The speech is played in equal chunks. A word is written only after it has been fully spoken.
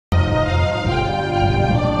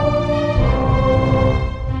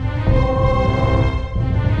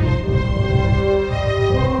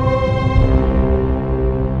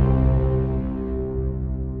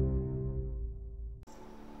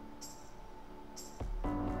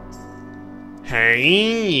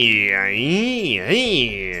Aquí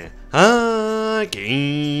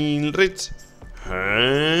ElRich.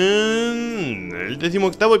 El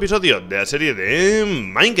 18º episodio de la serie de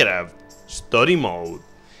Minecraft Story Mode.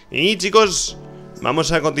 Y chicos,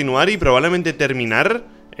 vamos a continuar y probablemente terminar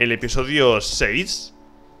el episodio 6.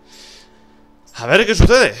 A ver qué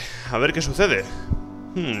sucede. A ver qué sucede.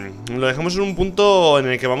 Lo dejamos en un punto en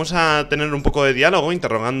el que vamos a tener un poco de diálogo,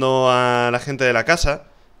 interrogando a la gente de la casa.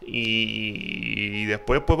 Y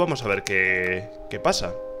después pues vamos a ver qué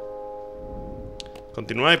pasa.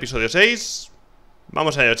 Continúa el episodio 6.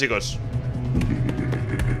 Vamos a ello, chicos.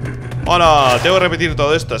 Hola, tengo que repetir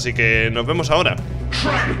todo esto, así que nos vemos ahora.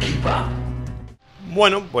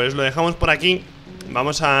 Bueno, pues lo dejamos por aquí.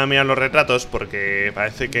 Vamos a mirar los retratos porque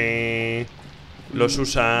parece que los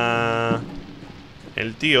usa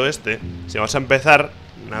el tío este. Si vamos a empezar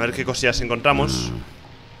a ver qué cosillas encontramos.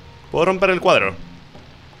 ¿Puedo romper el cuadro?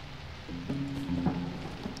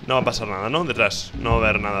 No va a pasar nada, ¿no? Detrás, no va a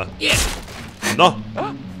haber nada. ¡No!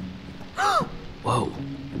 Whoa,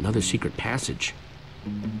 another secret passage.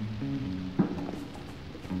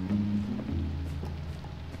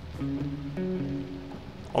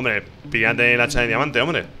 Hombre, píllate el hacha de diamante,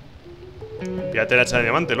 hombre. Píllate el hacha de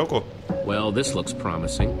diamante, loco. Well, this looks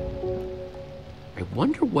promising. I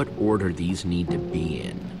wonder what order these need to be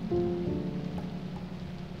in.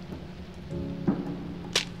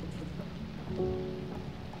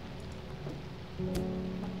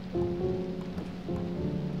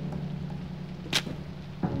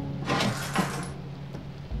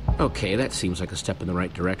 Okay, that seems like a step in the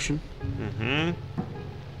right direction.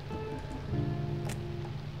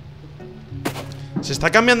 Se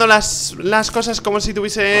está cambiando las cosas como si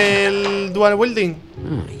tuviese el dual wielding.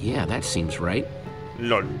 Yeah, that seems right.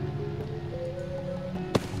 LOL.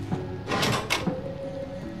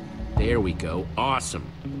 There we go. Awesome.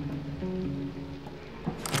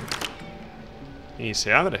 Y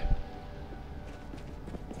se abre.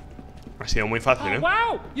 Ha sido muy fácil, ¿eh?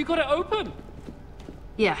 Wow, you got it open.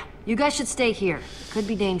 Yeah, you guys should stay here. Could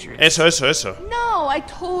be dangerous. Eso. No, I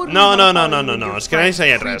totally. No. Os quedáis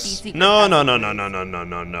ahí atrás. No.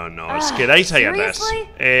 Os quedáis ahí atrás. You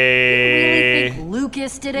really think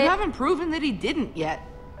Lucas did it? You haven't proven that he didn't yet.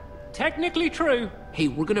 Technically true. Hey,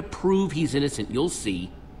 we're gonna prove he's innocent. You'll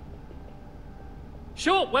see.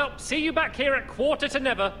 Sure, well, see you back here at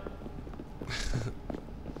 8:45.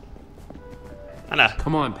 Hala.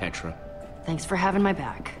 Come on, Petra. Thanks for having my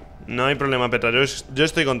back. No hay problema, Petra. Yo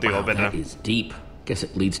estoy contigo, Wow, Petra. that is deep. Guess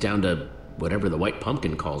it leads down to whatever the white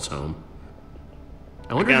pumpkin calls home. I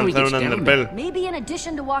Hay wonder que how he lanzar gets un down there. enderpearl. Maybe in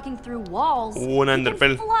addition to walking through walls, Un he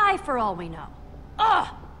enderpearl. can fly for all we know. Ugh!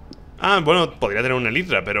 Ah, bueno, podría tener un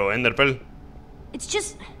elytra, pero enderpearl. It's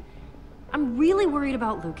just, I'm really worried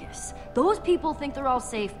about Lucas. Those people think they're all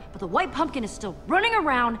safe, but the white pumpkin is still running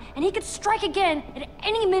around, and he could strike again at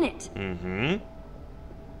any minute.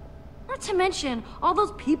 Not to mention, all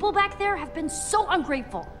those people back there have been so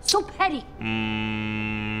ungrateful, so petty.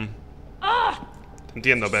 Ugh! Te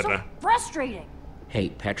entiendo, So Petra. frustrating. Hey,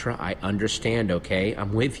 Petra, I understand, okay?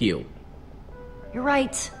 I'm with you. You're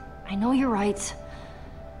right. I know you're right.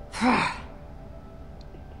 Vamos,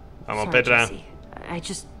 Sorry, Petra. Jesse. I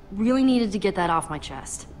just really needed to get that off my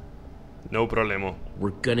chest. No problema.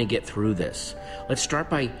 We're gonna get through this. Let's start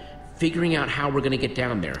by figuring out how we're gonna get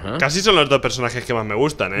down there, huh? Casi son los dos personajes que más me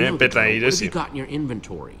gustan, Look, Petra y what have Jesse. you got in your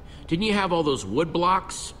inventory? Didn't you have all those wood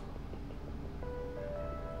blocks?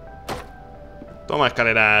 Toma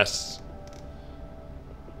escaleras.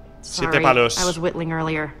 Sorry, 7 palos. I was whittling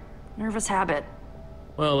earlier. Nervous habit.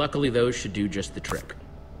 Well, luckily those should do just the trick.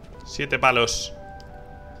 7 palos.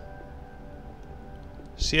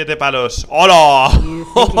 7 palos. ¡Hola! You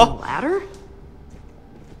thinking ladder?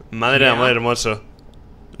 Madre de amor hermoso.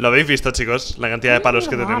 ¿Lo habéis visto, chicos? La cantidad de palos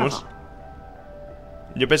que tenemos.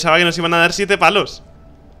 Yo pensaba que nos iban a dar 7 palos.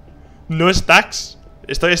 No stacks.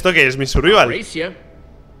 ¿Esto qué es? ¿Mi survival? Race ya.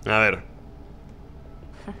 A ver.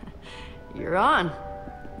 You're on.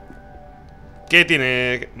 ¿Qué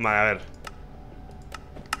tiene? Vale, a ver.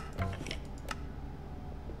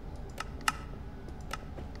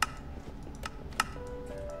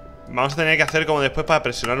 Vamos a tener que hacer como después para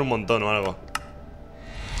presionar un montón o algo.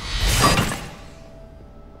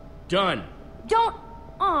 Done. Don't.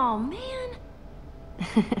 Oh, man.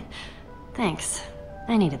 Thanks.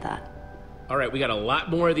 I needed that. All right, we got a lot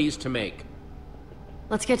more of these to make.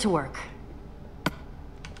 Let's get to work.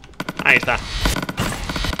 Ahí está.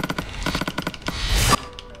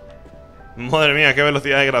 Madre mía, qué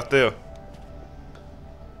velocidad de crafteo.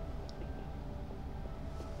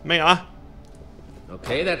 Venga, va.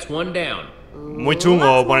 Okay, that's one down. Muy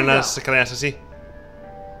chungo poner las escaleras así.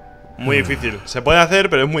 Muy difícil. Se puede hacer,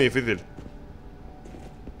 pero es muy difícil.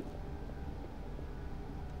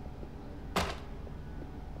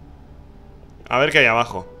 A ver qué hay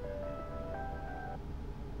abajo.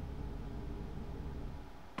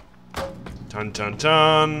 Chan, chan,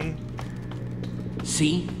 chan.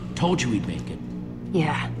 See? Told you we'd make it.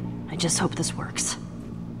 Yeah, I just hope this works.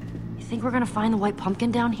 You think we're gonna find the white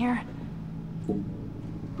pumpkin down here? All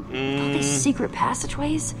these secret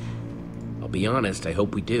passageways? I'll be honest, I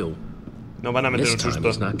hope we do. No van a meter This un time susto.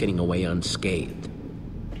 he's not getting away unscathed.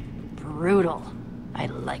 Brutal. I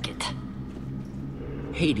like it.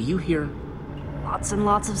 Hey, do you hear? Lots and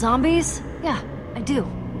lots of zombies? Yeah, I do.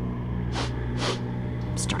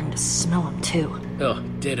 I'm starting to smell them too. Ugh,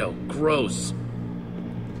 ditto. Gross.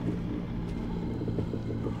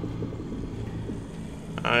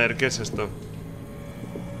 A ver, ¿qué es esto?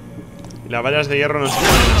 Las vallas de hierro no se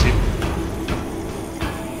ponen así.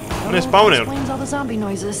 Un spawner. Explains all the zombie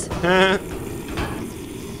noises.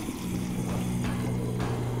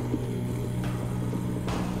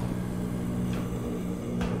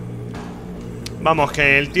 Vamos,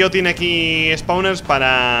 que el tío tiene aquí spawners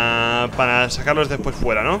para sacarlos después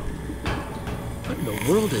fuera, ¿no? What in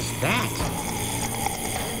the world is that?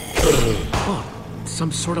 Oh,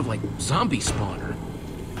 some sort of like zombie spawner.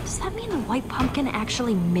 Does that mean the white pumpkin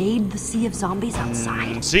actually made the sea of zombies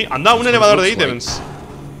outside? Sí, anda, un elevador de ítems.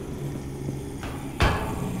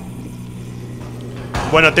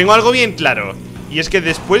 Bueno, tengo algo bien claro. Y es que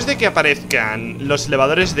después de que aparezcan los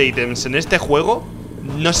elevadores de ítems en este juego,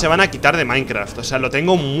 no se van a quitar de Minecraft. O sea, lo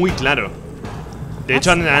tengo muy claro. De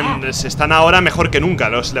hecho, están ahora mejor que nunca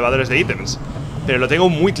los elevadores de ítems. Pero lo tengo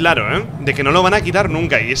muy claro, ¿eh? De que no lo van a quitar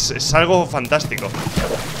nunca. Y es algo fantástico.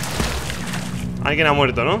 Alguien ha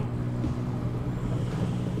muerto, ¿no?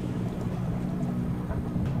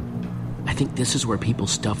 I think this is where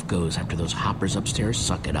people's stuff goes after those hoppers upstairs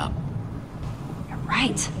suck it up. You're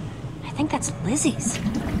right. I think that's Lizzie's.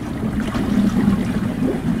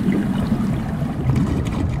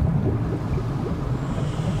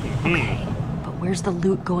 Okay, but where's the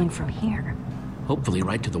loot going from here? Hopefully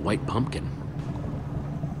right to the white pumpkin.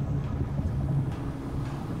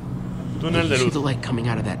 Túnel de You see luz. the light coming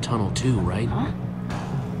out of that tunnel too, right? Huh?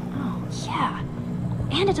 Oh, yeah.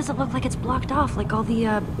 And it doesn't look like it's blocked off like all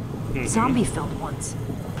the, zombie-filled ones.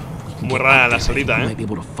 Muy rara la salita, We ¿eh? might be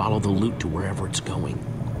able to follow the loot to wherever it's going.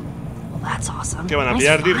 Well, that's awesome. ¿Qué van a Nice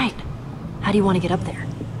pillar, tío? find. How do you want to get up there?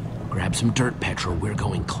 Grab some dirt, Petra. We're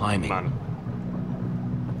going climbing. Vale.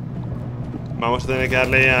 Vamos a tener que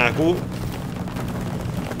darle a Q.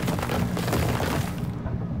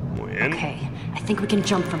 Muy bien. Okay, I think we can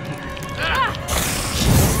jump from here.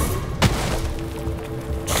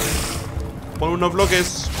 Pon unos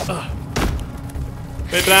bloques.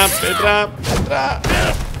 Petra, Petra, Petra.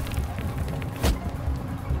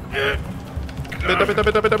 Petra, Petra,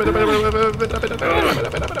 Petra, Petra, Petra, Petra, Petra, Petra,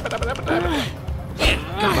 Petra, Petra.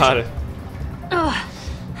 Vale,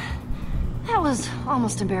 That was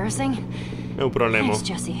almost embarrassing. no problema. Thanks,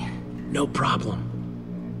 Jesse. No problem.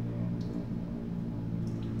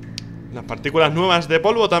 Las partículas nuevas de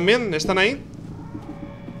polvo también están ahí.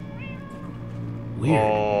 Weird.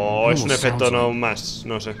 O es un Almost efecto sounds no like- más,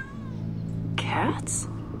 no sé. Cats?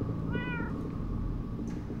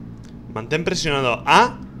 Mantén presionado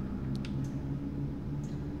A.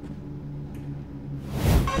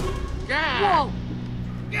 Whoa!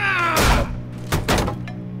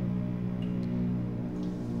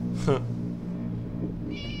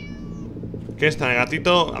 ¿Qué está el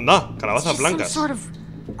gatito? Anda, calabazas It's just blancas. some sort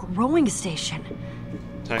of growing station.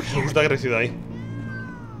 O sea, que justo ha crecido ahí.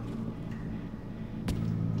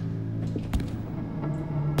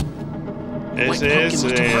 Ese es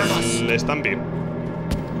el Stampy.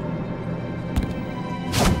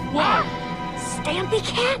 Wow! Stampy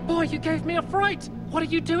Cat? Boy, you gave me a fright! What are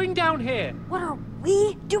you doing down here? What are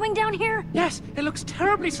we doing down here? Yes, it looks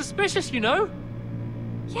terribly suspicious, you know?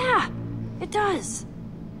 Yeah, it does.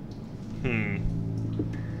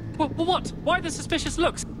 What? Why the suspicious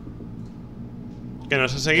looks? ¿Que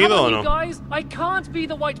nos ha Come seguido o on, no? you guys! I can't be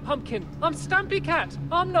the white pumpkin. I'm Stampy Cat.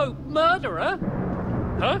 I'm no murderer.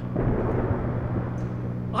 Huh?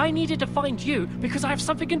 I needed to find you because I have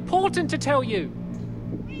something important to tell you.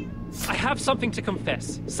 I have something to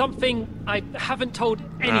confess. Something I haven't told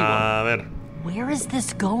anyone. A ver. Where is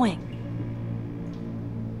this going?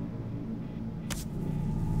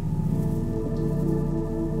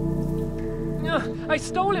 I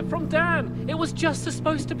stole it from Dan. It was just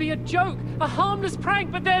supposed to be a joke, a harmless prank,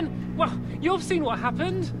 but then, well, you've seen what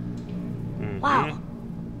happened. Wow.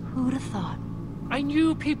 Who'd have thought? I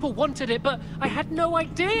knew people wanted it, but I had no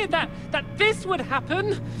idea that this would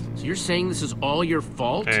happen. So you're saying this is all your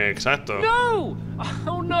fault? Exacto. No!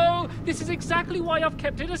 Oh no! This is exactly why I've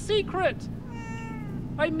kept it a secret.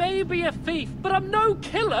 I may be a thief, but I'm no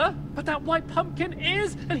killer. But that white pumpkin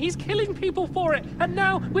is, and he's killing people for it. And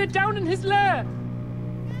now we're down in his lair.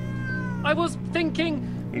 I was thinking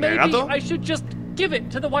maybe I should just give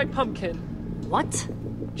it to the white pumpkin. What?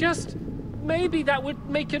 Just maybe that would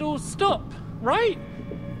make it all stop, right?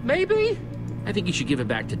 Maybe? I think you should give it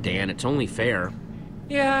back to Dan. It's only fair.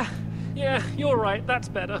 Yeah, you're right. That's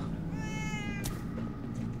better.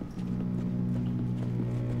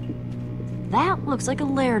 That looks like a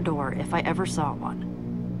lair door if I ever saw one.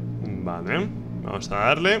 Vale, vamos a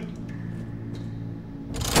darle.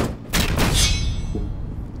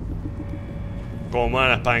 Como mola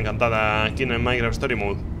la espada encantada aquí en el Minecraft Story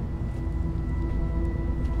Mode.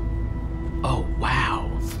 Oh, wow.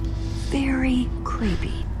 Very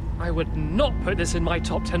creepy. I would not put this in my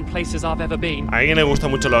top 10 places I've ever been. A alguien le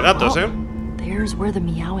gustan mucho los gatos, There's where the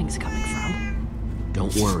meowing's coming from.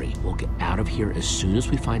 Don't worry, we'll get out of here as soon as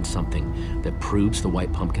we find something that proves the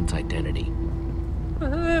white pumpkin's identity.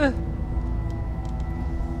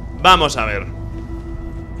 Vamos a ver.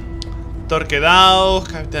 Torquedados,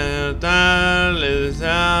 capitán tal.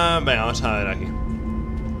 Venga, vamos a ver aquí.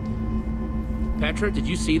 Petra, did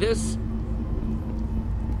you see this?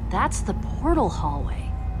 That's the portal hallway.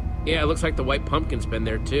 Yeah, it looks like the white pumpkin's been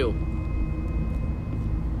there too.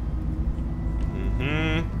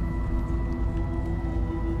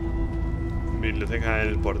 Biblioteca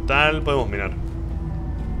del portal, podemos mirar.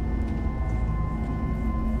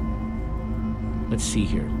 Let's see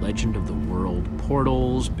here. Legend of the World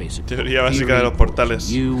Portals, basic Teoría básica de los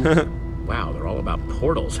portales. Wow, they're all about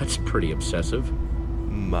portals. That's pretty obsessive.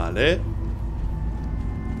 Vale.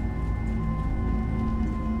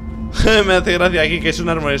 Me hace gracia aquí que es un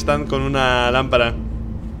árbol stand con una lámpara.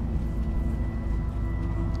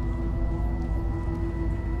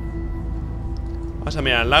 Vamos a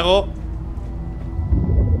mirar el lago.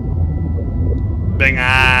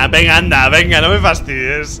 Venga, venga, anda, venga, no me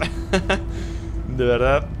fastidies. De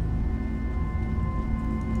verdad.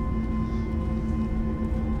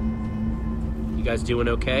 You guys doing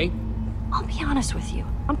okay? I'll be honest with you.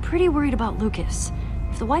 I'm pretty worried about Lucas.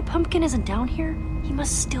 If the white pumpkin isn't down here, he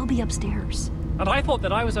must still be upstairs. And I thought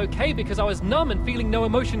that I was okay because I was numb and feeling no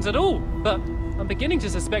emotions at all. But I'm beginning to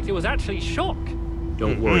suspect it was actually shock.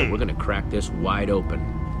 Don't worry, we're gonna crack this wide open.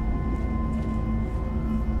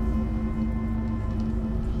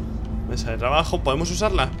 Mesa de trabajo, ¿podemos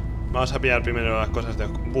usarla? Vamos a pillar primero las cosas de...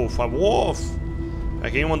 Uf, uf.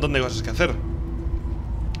 Aquí hay un montón de cosas que hacer.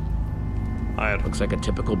 A ver. Looks like a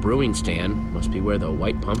typical brewing stand. Must be where the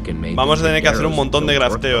white pumpkin made. Vamos a tener que hacer un montón de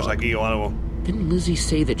crafteos aquí o algo. Didn't Lizzie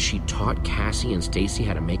say that she taught Cassie and Stacy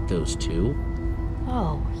how to make those too?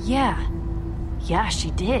 Oh, yeah. Yeah,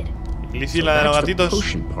 she did. Lizzie, la de los that's the gatitos.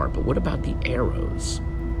 potion part, but what about the arrows?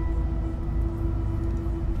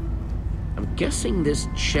 I'm guessing this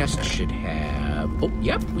chest should have... Oh,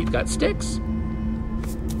 yep, we've got sticks.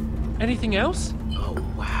 Anything else? Oh,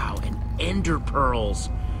 wow, and ender pearls.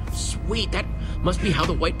 Sweet, that must be how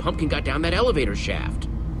the white pumpkin got down that elevator shaft.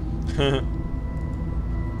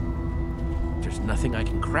 There's nothing I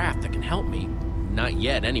can craft that can help me. Not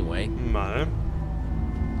yet, anyway. Vale.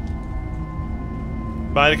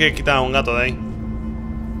 Va a haber que quitar a un gato de ahí.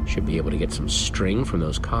 Should be able to get some string from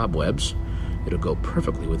those cobwebs. It'll go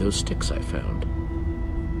perfectly with those sticks I found.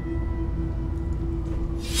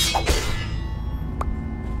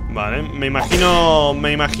 Vale, me imagino,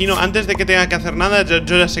 antes de que tenga que hacer nada, yo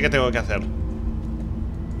ya sé qué tengo que hacer.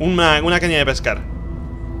 Una caña de pescar.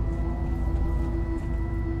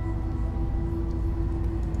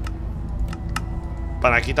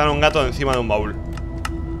 Para quitar un gato de encima de un baúl.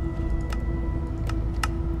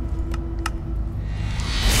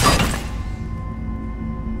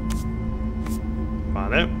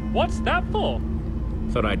 Vale. What's that for?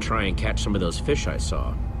 Thought I'd try and catch some of those fish I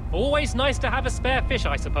saw. Always nice to have a spare fish,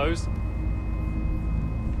 I suppose.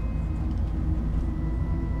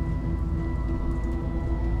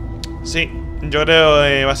 Sí, yo creo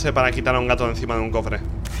que va a ser para quitar a un gato de encima de un cofre.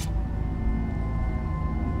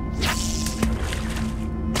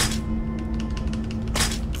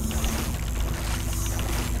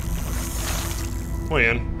 Muy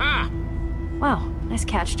bien. Ah! Wow, nice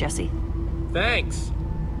catch, Jesse. Thanks.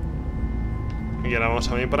 Y ahora vamos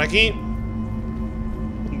a venir por aquí.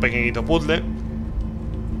 Un pequeñito puzzle.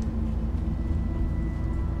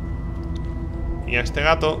 Y a este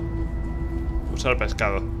gato usar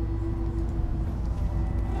pescado.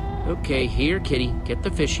 Okay, here, kitty. Get the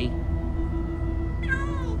fishy.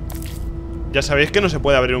 Ya sabéis que no se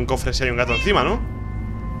puede abrir un cofre si hay un gato encima, ¿no?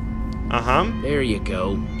 Ajá. There you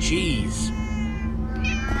go. Jeez.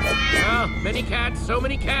 Ah, many cats, so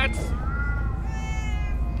many cats.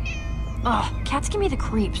 Ugh, cats give me the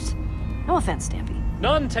creeps. No offense, Stampy.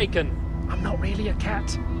 None taken. I'm not really a cat.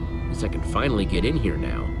 Guess I can finally get in here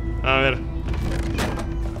now. A ver.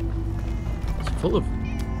 It's full of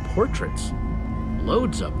portraits.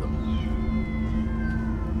 Loads of them.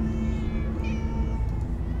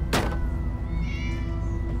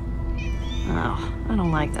 Oh, I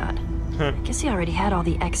don't like that. I guess he already had all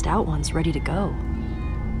the X'd out ones ready to go.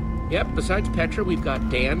 Yep, besides Petra, we've got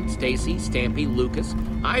Dan, Stacy, Stampy, Lucas,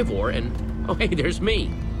 Ivor, and oh hey, there's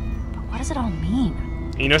me. But what does it all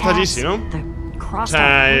mean? Y no está Cats, Gizzy, ¿no? The O crossed sea,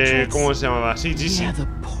 out portraits? ¿cómo se llamaba? Sí, Gizzy. Yeah, the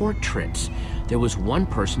portraits. There was one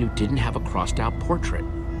person who didn't have a crossed out portrait.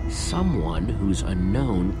 Someone who's a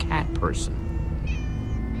known cat person.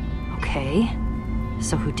 Okay.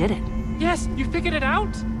 So who did it? Yes, you figured it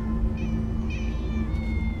out?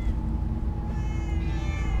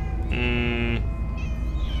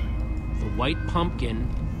 The white pumpkin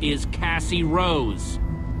is Cassie Rose.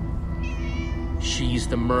 She's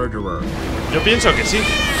the murderer. Yo pienso que sí.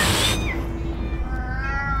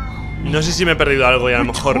 No sé si me he perdido algo y a lo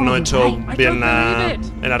mejor no he hecho bien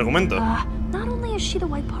el argumento. Not only is she the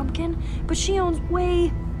white pumpkin, but she owns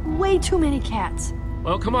way too many cats.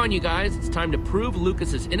 Well, come on, you guys. It's time to prove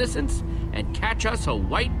Lucas's innocence and catch us a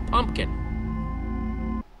white pumpkin.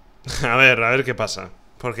 A ver qué pasa.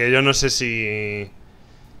 Porque yo no sé si...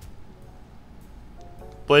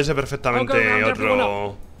 Puede ser perfectamente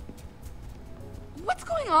otro... What's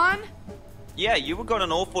going on? Yeah, you were gone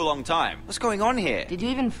an awful long time. What's going on here? Did you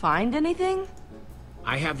even find anything?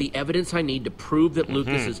 I have the evidence I need to prove that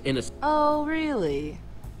Lucas is innocent. Oh, really?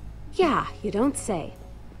 Yeah, you don't say.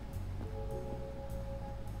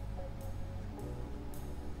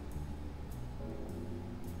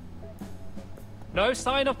 No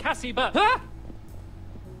sign of Cassie, but... Huh?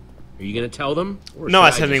 Are you gonna tell them? Or No va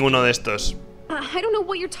a should I ser just- ninguno de estos. I don't know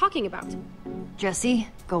what you're talking about. Jesse,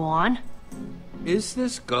 go on. Is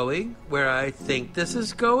this going where I think this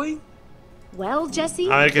is going? Well, Jesse, A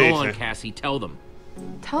ver qué Go on, dice. Cassie, tell them.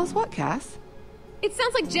 Tell us what, Cass? it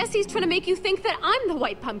sounds like Jesse's trying to make you think that I'm the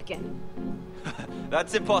white pumpkin.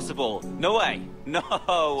 That's impossible. No way. No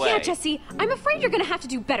way. Yeah, Jesse, I'm afraid you're gonna have to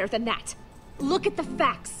do better than that. Look at the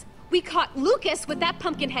facts. We caught Lucas with that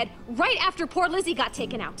pumpkin head right after poor Lizzie got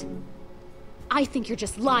taken out. I think you're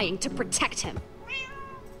just lying to protect him.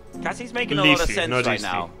 Cassie's making a lot of Lizzie, sense not right Lizzie.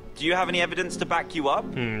 now. Do you have any evidence to back you up?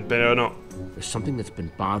 Pero no. There's something that's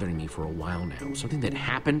been bothering me for a while now. Something that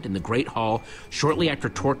happened in the Great Hall shortly after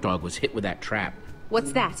Torque Dog was hit with that trap.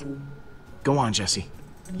 What's that? Go on, Jesse.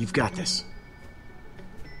 You've got this.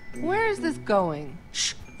 Where is this going?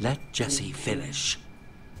 Shh, let Jesse finish.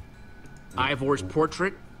 Ivor's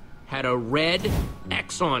portrait had a red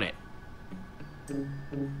X on it.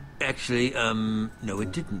 Actually, no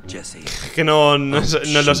it didn't, Jesse. Que no, los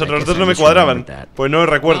otros dos no me cuadraban. Pues no lo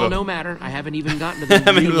Well, recuerdo. no matter. I haven't even gotten to the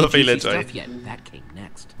Menudo really fail juicy hecho ahí. stuff yet. That came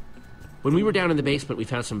next. When we were down in the basement, we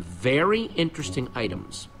found some very interesting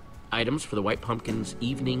items. Items for the White Pumpkin's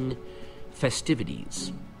evening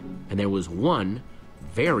festivities. And there was one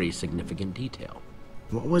very significant detail.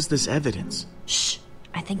 What was this evidence? Shh.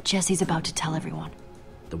 I think Jesse's about to tell everyone.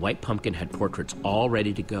 The White Pumpkin had portraits all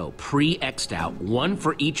ready to go, pre-X'd out, one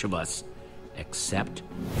for each of us, except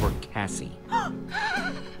for Cassie.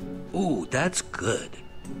 Ooh, that's good.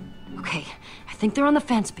 Okay, I think they're on the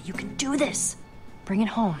fence, but you can do this. Bring it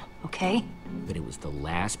home, okay? But it was the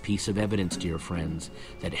last piece of evidence, dear friends,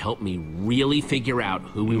 that helped me really figure out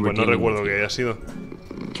who we were Pues no dealing recuerdo with que here. haya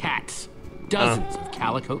sido. Cats. Dozens of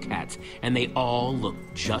calico cats, and they all look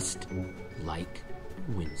just like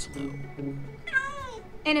Winslow.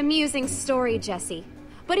 An amusing story, Jesse.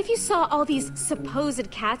 But if you saw all these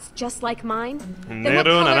supposed cats just like mine, then what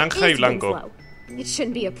Negro, color naranja y is blanco. Winslow? It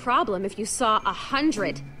shouldn't be a problem if you saw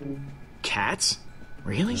 100. Cats?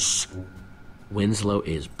 Really? Winslow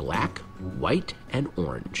is black, white, and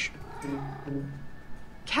orange.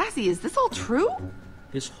 Cassie, is this all true?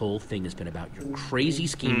 This whole thing has been about your crazy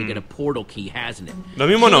scheme to get a portal key, hasn't it? Lo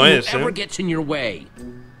mismo no Killing es, whoever ¿eh? gets in your way.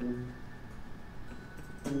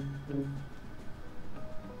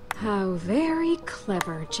 How very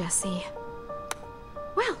clever, Jesse.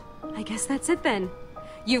 Well, I guess that's it then.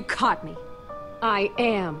 You caught me. I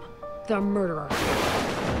am the murderer.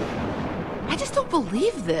 I just don't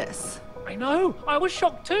believe this. I know, I was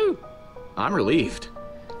shocked too. I'm relieved.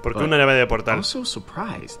 Porque una llave de portal. I'm so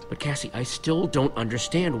surprised. But Cassie, I still don't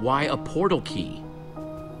understand why a portal key.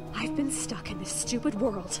 I've been stuck in this stupid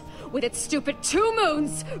world with its stupid 2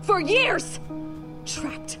 moons for years.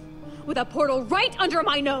 Trapped with a portal right under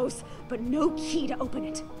my nose, but no key to open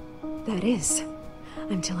it. That is,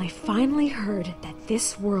 until I finally heard that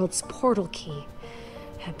this world's portal key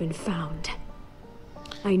had been found.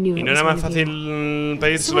 I knew Y it no was era más one of you. fácil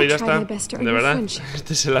pedírselo y ya está. De verdad,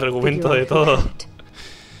 este es el argumento de todo.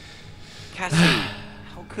 Cassie,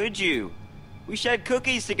 how could you? We shared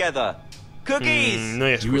cookies together. Cookies! No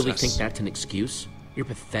hay You really think excusas. that's an excuse? You're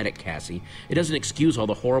pathetic, Cassie. It doesn't excuse all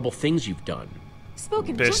the horrible things you've done.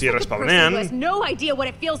 Spoken Pero just si like a person respawnean. who has no idea what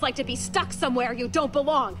it feels like to be stuck somewhere you don't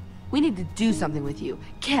belong. We need to do something with you,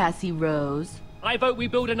 Cassie Rose. I vote we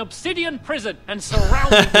build an obsidian prison and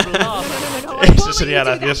surround it with lava. No, I Eso won't sería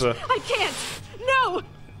let you do gracioso. that. I can't. No!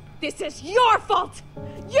 This is your fault!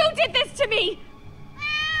 You did this to me!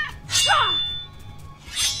 Ah!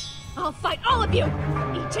 I'll fight all of you!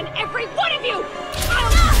 Each and every one of you!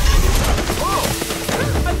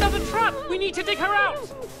 Another trap! We need to dig her out!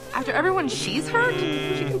 After everyone she's hurt,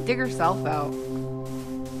 she can dig herself out.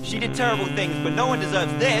 She did terrible things, but no one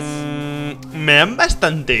deserves this. Me dan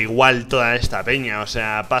bastante igual toda esta peña, o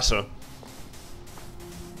sea, paso.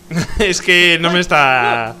 Es que no me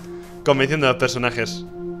está convenciendo los personajes.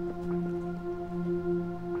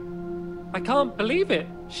 I can't believe it.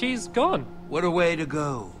 She's gone. What a way to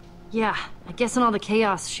go. Yeah, I guess in all the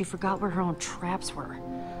chaos, she forgot where her own traps were.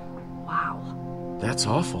 Wow. That's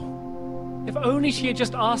awful. If only she had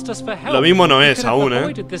just asked us for help. Lo mismo no we es could have aún,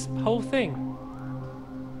 avoided this whole thing.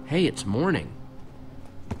 Hey, it's morning.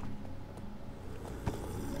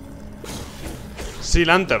 Sea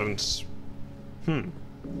lanterns.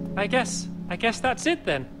 I guess that's it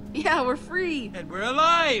then. Yeah, we're free. And we're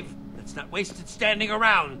alive. Let's not waste it standing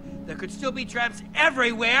around. There could still be traps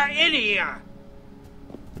everywhere in here.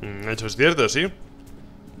 Eso es cierto, sí.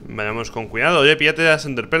 Vayamos con cuidado. Oye, píllate las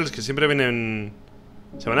enderpearls que siempre vienen.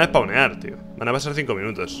 Se van a spawnear, tío. Van a pasar 5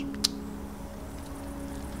 minutos.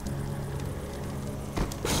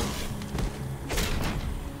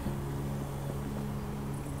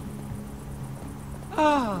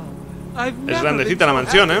 Es grandecita la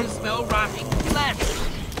mansión, ¿eh? Smell rotting flesh.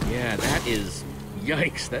 Yeah, that is...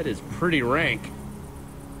 Yikes, that is pretty rank.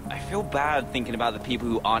 I feel bad thinking about the people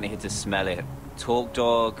who aren't here to smell it. Talk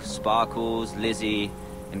Dog, Sparkles, Lizzie,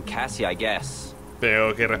 and Cassie, I guess.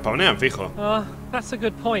 Pero que respawnean, fijo. That's a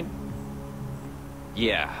good point.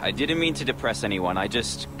 Yeah, I didn't mean to depress anyone. I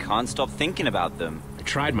just can't stop thinking about them. I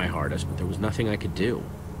tried my hardest, but there was nothing I could do.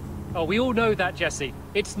 Oh, we all know that, Jesse.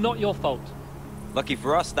 It's not your fault. Lucky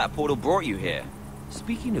for us, that portal brought you here.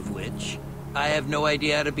 Speaking of which, I have no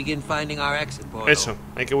idea how to begin finding our exit portal. Eso,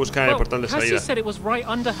 hay que buscar el Well, portal de Cassie salida. said it was right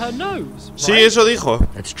under her nose. Sí, right? eso dijo.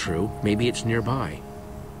 That's true. Maybe it's nearby.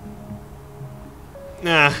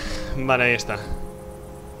 Ah, vale, ahí está.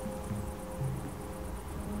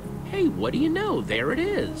 Hey, what do you know? There it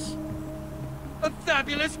is. A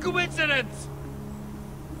fabulous coincidence.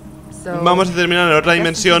 So, Vamos a terminar en otra I guess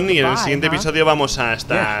this dimensión is y en el goodbye, siguiente huh? episodio vamos a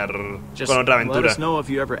estar Just con otra let aventura. us know if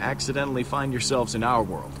you ever accidentally find yourselves in our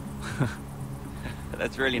world.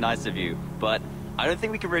 That's really nice of you, but I don't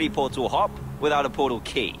think we can really portal hop without a portal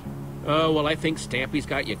key. Oh, well, I think Stampy's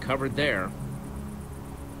got you covered there.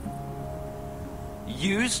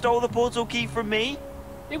 You stole the portal key from me?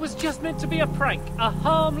 It was just meant to be a prank, a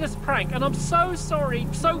harmless prank, and I'm so sorry,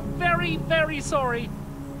 so very, very sorry.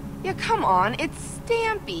 yeah, come on, it's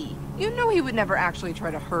Stampy. You know he would never actually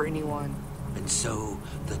try to hurt anyone. And so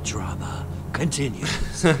the drama continues.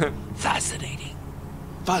 Fascinating.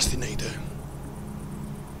 Fascinating.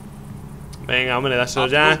 Venga, hombre, dáselo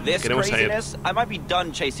After ya. all this Queremos ir. craziness, I might be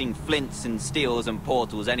done chasing flints and steels and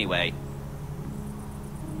portals anyway.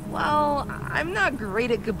 Well, I'm not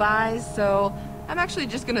great at goodbyes, so I'm actually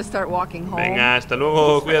just gonna start walking home. Venga, hasta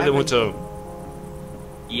luego. Cuídate mucho.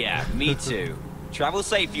 Yeah, me too. Travel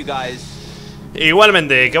safe, you guys.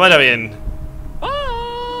 Igualmente, que vaya bien.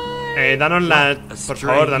 Bye! Danos la... Por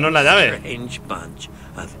favor, danos la llave. Strange bunch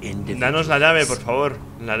of individuals. Danos la llave, por favor.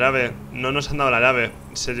 La llave. No nos han dado la llave.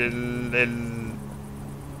 Es el...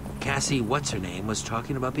 Cassie, what's her name, was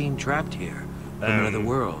talking about being trapped here from another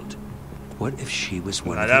world. What if she was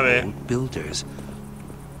one La of llave. the old builders?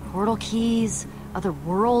 Portal keys, other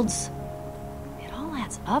worlds. It all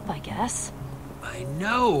adds up, I guess. I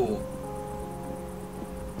know.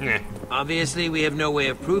 Obviously, we have no way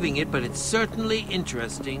of proving it, but it's certainly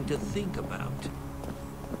interesting to think about.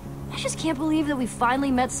 I just can't believe that we finally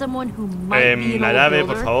met someone who might be an la old llave,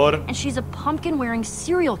 builder, por favor. and she's a pumpkin-wearing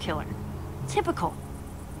serial killer. Typical.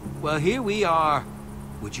 Well, here we are.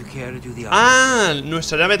 Would you care to do the honors? Ah,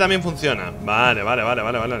 nuestra llave también funciona. Vale.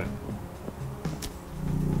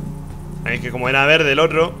 Es que como era verde el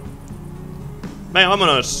otro. Venga,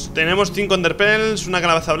 vámonos. Tenemos 5 enderpearls, una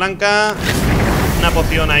calabaza blanca Una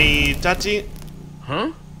poción ahí, chachi.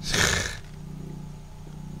 Huh?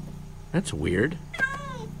 That's weird.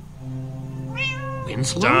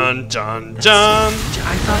 Winslow? Chan, chan, chan.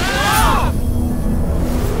 I thought...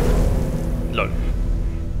 LOL.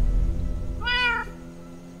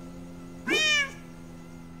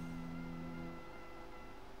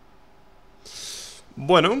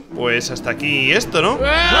 Bueno, pues hasta aquí esto, ¿no?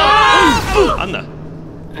 Anda.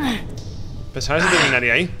 Pensaba que se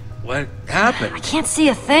terminaría ahí. What happened? I can't see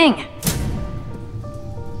a thing.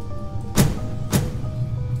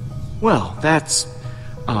 Well, that's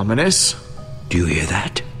ominous. Do you hear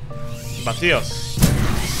that? Vacío.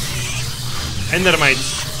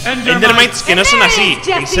 Endermites. Endermites que no son así,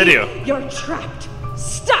 en serio. You're trapped.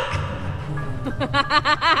 Stuck.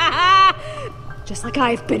 Just like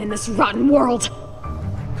I've been in this rotten world.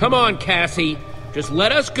 Come on, Cassie. Just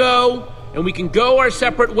let us go, and we can go our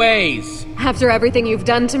separate ways. After everything you've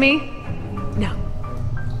done to me? No.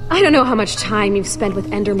 I don't know how much time you've spent with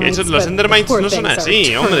Endermites, Esos, los but Endermites the poor no son things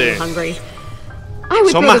así, are hombre. hungry. I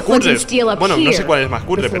would Son throw más the flint and cutres. steel up Bueno, no here sé cuál es más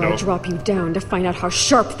cutre, before pero... I drop you down to find out how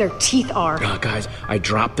sharp their teeth are. Guys, I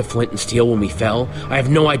dropped the flint and steel when we fell. I have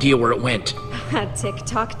no idea where it went. Tick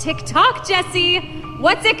tock, Jesse.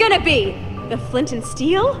 What's it gonna be? The flint and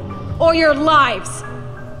steel? Or your lives?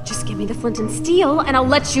 Just give me the flint and steel and I'll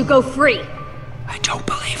let you go free. I don't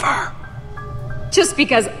believe her. Just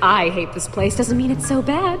because I hate this place doesn't mean it's so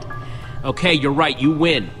bad. Okay, you're right, you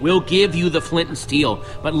win. We'll give you the flint and steel,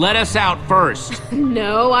 but let us out first.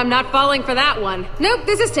 No, I'm not falling for that one. Nope,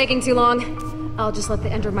 this is taking too long. I'll just let the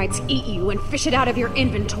Endermites eat you and fish it out of your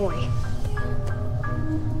inventory.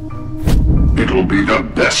 It'll be the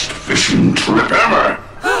best fishing trip ever.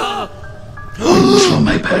 So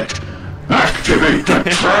my pet, activate the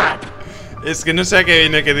trap. Es que no sé a qué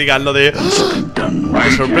viene que digan lo de... Done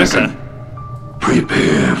right, sorpresa.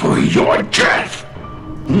 Prepare for your death.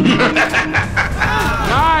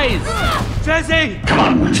 Guys! Jesse! Come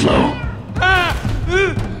on, Winslow.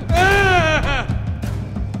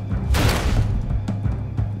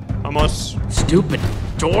 Vamos. Stupid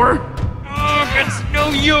door? Oh, it's no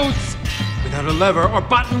use! Without a lever or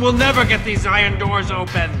button, we'll never get these iron doors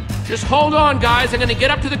open. Just hold on, guys. I'm gonna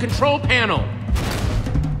get up to the control panel.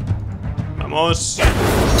 Vamos.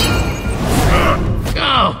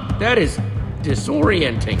 Oh, that is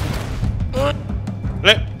disorienting.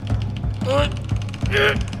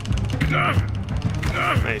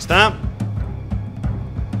 Ahí está.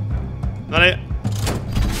 Dale.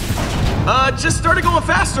 Just started going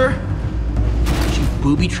faster. She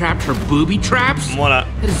booby-trapped her booby traps? Mola.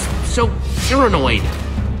 That is so paranoid.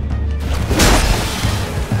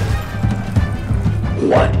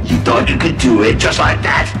 What? You thought you could do it just like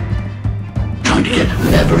that? Trying to get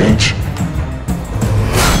leverage?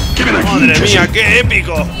 Give it a key, Madre Jesse. mía, qué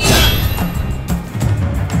épico.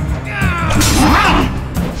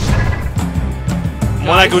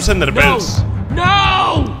 Mola que usa Enderpearls.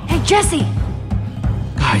 No! Hey, Jesse!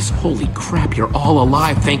 Guys, holy crap, you're all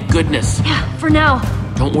alive, thank goodness. Yeah, for now.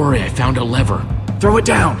 Don't worry, I found a lever. Throw it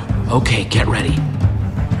down. Okay, get ready.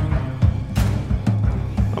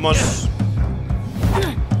 Vamos.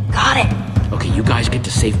 Got it. Okay, you guys get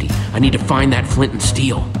to safety. I need to find that flint and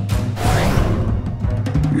steel.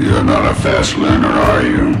 You're not a fast learner, are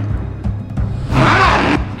you?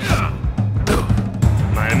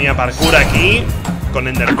 Madre mía, parkour aquí. Con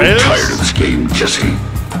I'm tired of Enderpearls. this game, Jesse.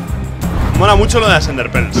 Mola mucho lo de las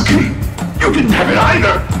Enderpearls. The key. You didn't have it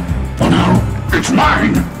either. Well, now, it's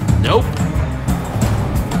mine. Nope.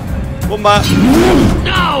 Bomba.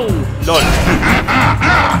 No! LOL.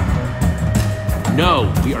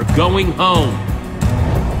 No, we are going home.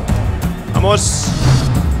 Vamos.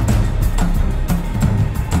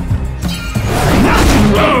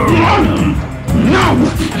 No,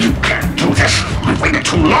 you can't do this. I've waited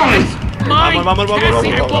too long. Mine! Vamos, vamos, vamos,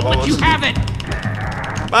 Cassie, I vamos, won't vamos. let you have it!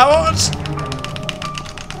 Vamos.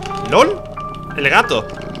 LOL. El gato.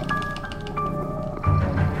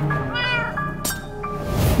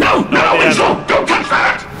 No, Winslow, don't touch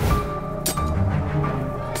that.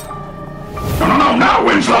 No, now,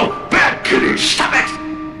 Winslow. Bad kitty, stop it.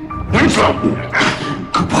 Winslow.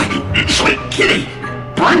 Good boy, sweet kitty.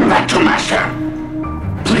 Bring that to Master.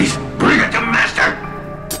 Please, bring it to Master.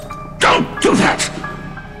 Don't do that.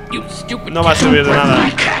 You stupid No va a subir de Threaten nada. my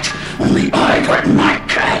cat. Only I threaten my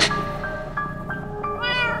cat.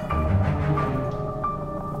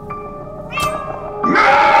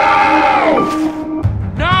 No!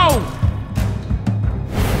 No!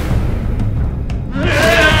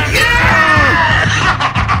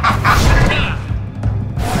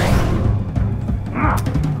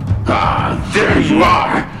 Ah, there you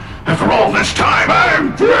are. After all this time,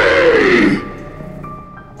 I'm free.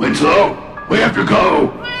 Winslow, we have to go.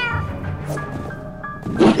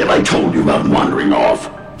 What have I told you about wandering off?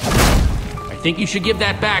 I think you should give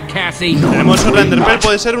that back, Cassie. Tenemos otra Enderpearl,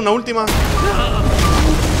 puede ser una última.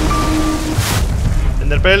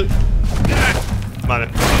 Enderpearl. Vale.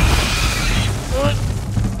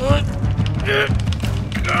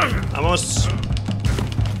 Vamos.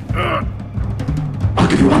 I'll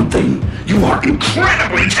give you one thing. You are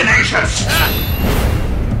incredibly tenacious.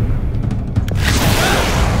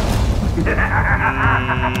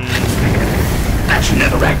 That's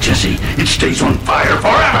netherrack, Jesse. It stays on fire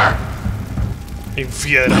forever.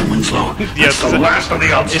 Infierno. Winslow, Dios, that's the last of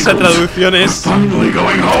the obstacles. esa traducción es... We're finally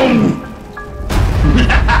going home.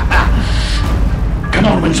 Come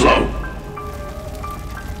on, Winslow.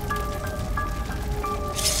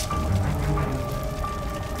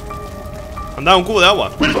 Anda, un cubo de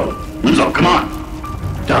agua. Winslow, come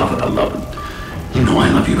on. Darling, I love it. You know I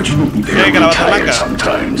love you, but you make me very tired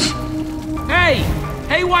sometimes. Hey!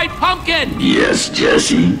 Hey, White Pumpkin! Yes,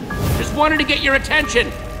 Jesse? Just wanted to get your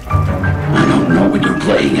attention. I don't know what you're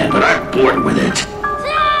playing at, but I'm bored with it.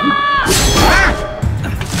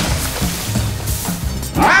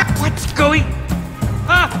 What's going...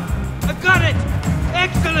 I got it!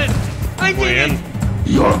 Excellent! I did it!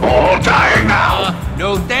 You're all dying now!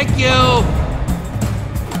 No, thank you!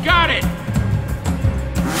 Got it!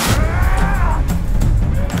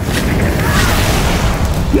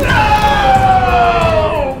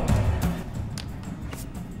 No!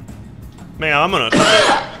 Venga, vámonos.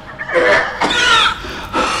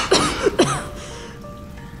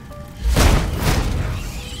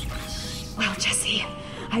 Wow, Jesse,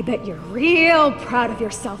 I bet you're real proud of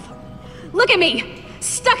yourself. Look at me!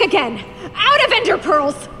 Stuck again! Out of Ender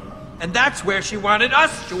Pearls! And that's where she wanted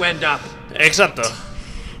us to end up. Exacto.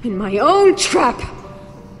 In my own trap!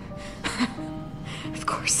 Of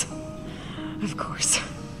course. Of course.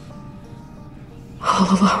 All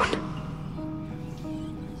alone.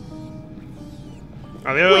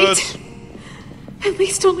 Adiós. Wait! At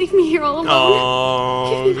least don't leave me here all alone.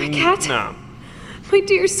 Oh, Give me my cat. no. My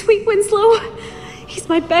dear sweet Winslow. He's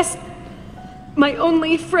my best, my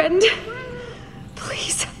only friend.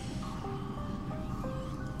 Please.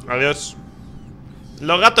 Adiós.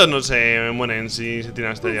 Los gatos no se mueren si se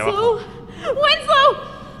tiran hasta allá abajo. Winslow!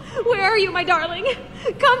 Where are you, my darling?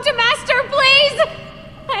 Come to Master, please!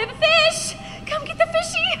 I have a fish! Come get the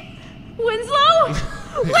fishy! Winslow!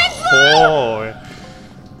 Winslow! Oh.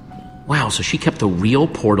 Wow, so she kept the real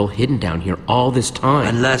portal hidden down here all this time.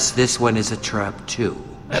 Unless this one is a trap too.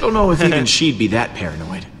 I don't know if even she'd be that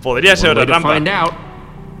paranoid. Podría ser otra Way to trampa. find out.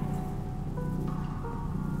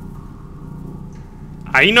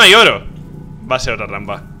 Ahí no hay oro. Va a ser otra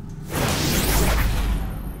trampa.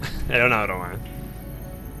 Era una broma,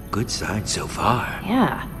 Good sign so far.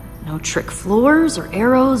 Yeah, no trick floors or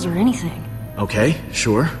arrows or anything. Okay,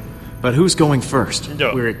 sure. But who's going first?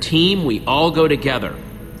 Yo. We're a team, we all go together.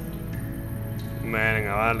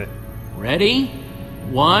 Venga, vale. Ready?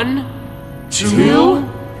 1, 2,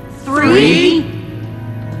 3.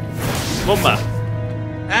 Bomba.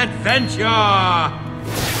 Adventure!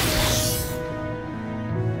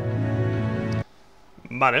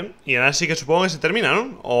 Vale, y ahora sí que supongo que se termina,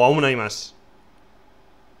 ¿no? O aún hay más.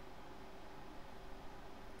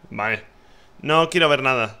 Vale. No quiero ver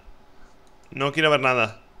nada. No quiero ver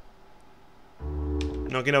nada.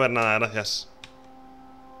 No quiero ver nada, gracias.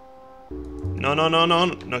 No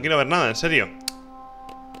quiero ver nada, en serio.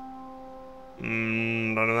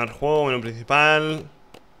 Reanudar juego, menú principal.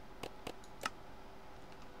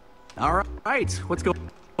 Alright, what's going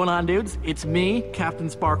on, dudes? It's me, Captain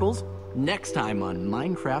Sparkles. Next time on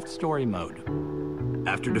Minecraft Story Mode.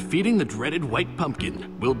 After defeating the dreaded White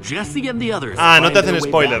Pumpkin, will Jesse and the others no te find hacen their way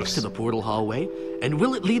spoilers. back to the portal hallway? And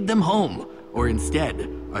will it lead them home? Or instead,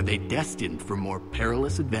 are they destined for more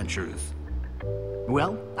perilous adventures?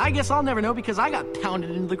 Well, I guess I'll never know because I got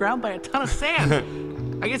pounded into the ground by a ton of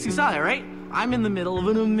sand. I guess you saw that, right? I'm in the middle of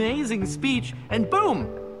an amazing speech, and boom!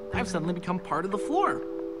 I've suddenly become part of the floor.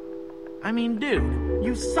 I mean, dude,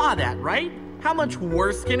 you saw that, right? How much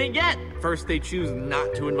worse can it get? First they choose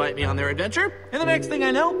not to invite me on their adventure, and the next thing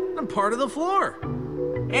I know, I'm part of the floor.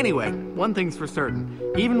 Anyway, one thing's for certain.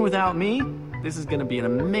 Even without me, this is gonna be an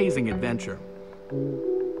amazing adventure.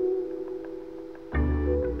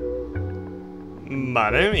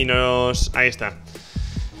 Vale, y nos... Ahí está.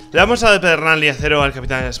 Le damos a Pedernal y Acero al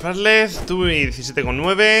Capitán Sparlet. Tuve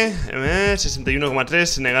 17,9. 61,3.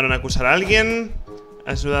 Se negaron a acusar a alguien.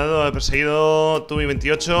 Has ayudado al perseguido. Tuve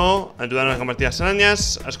 28. Ayudaron a combatir las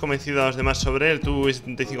arañas. Has convencido a los demás sobre él. Tuve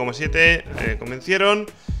 75,7. Convencieron.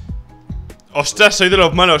 Ostras, soy de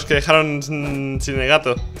los malos que dejaron sin el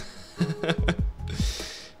gato.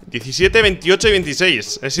 17, 28 y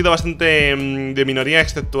 26. He sido bastante de minoría,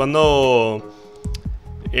 exceptuando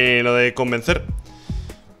lo de convencer.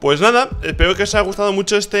 Pues nada, espero que os haya gustado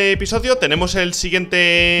mucho este episodio. Tenemos el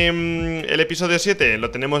siguiente, el episodio 7, lo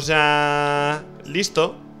tenemos ya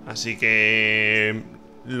listo. Así que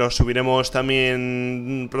lo subiremos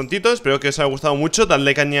también prontito. Espero que os haya gustado mucho,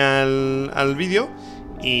 dadle caña al vídeo.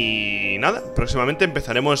 Y nada, próximamente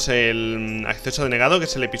empezaremos el acceso denegado, que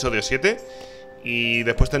es el episodio 7. Y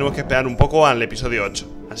después tenemos que esperar un poco al episodio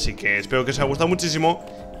 8. Así que espero que os haya gustado muchísimo.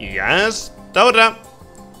 Y hasta ahora.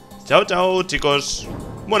 Chao, chao, chicos.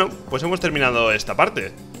 Bueno, pues hemos terminado esta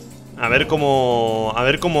parte. A ver cómo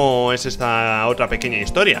es esta otra pequeña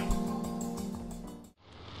historia.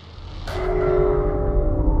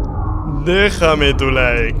 Déjame tu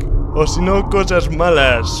like, o si no, cosas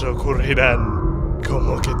malas ocurrirán.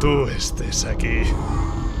 Como que tú estés aquí.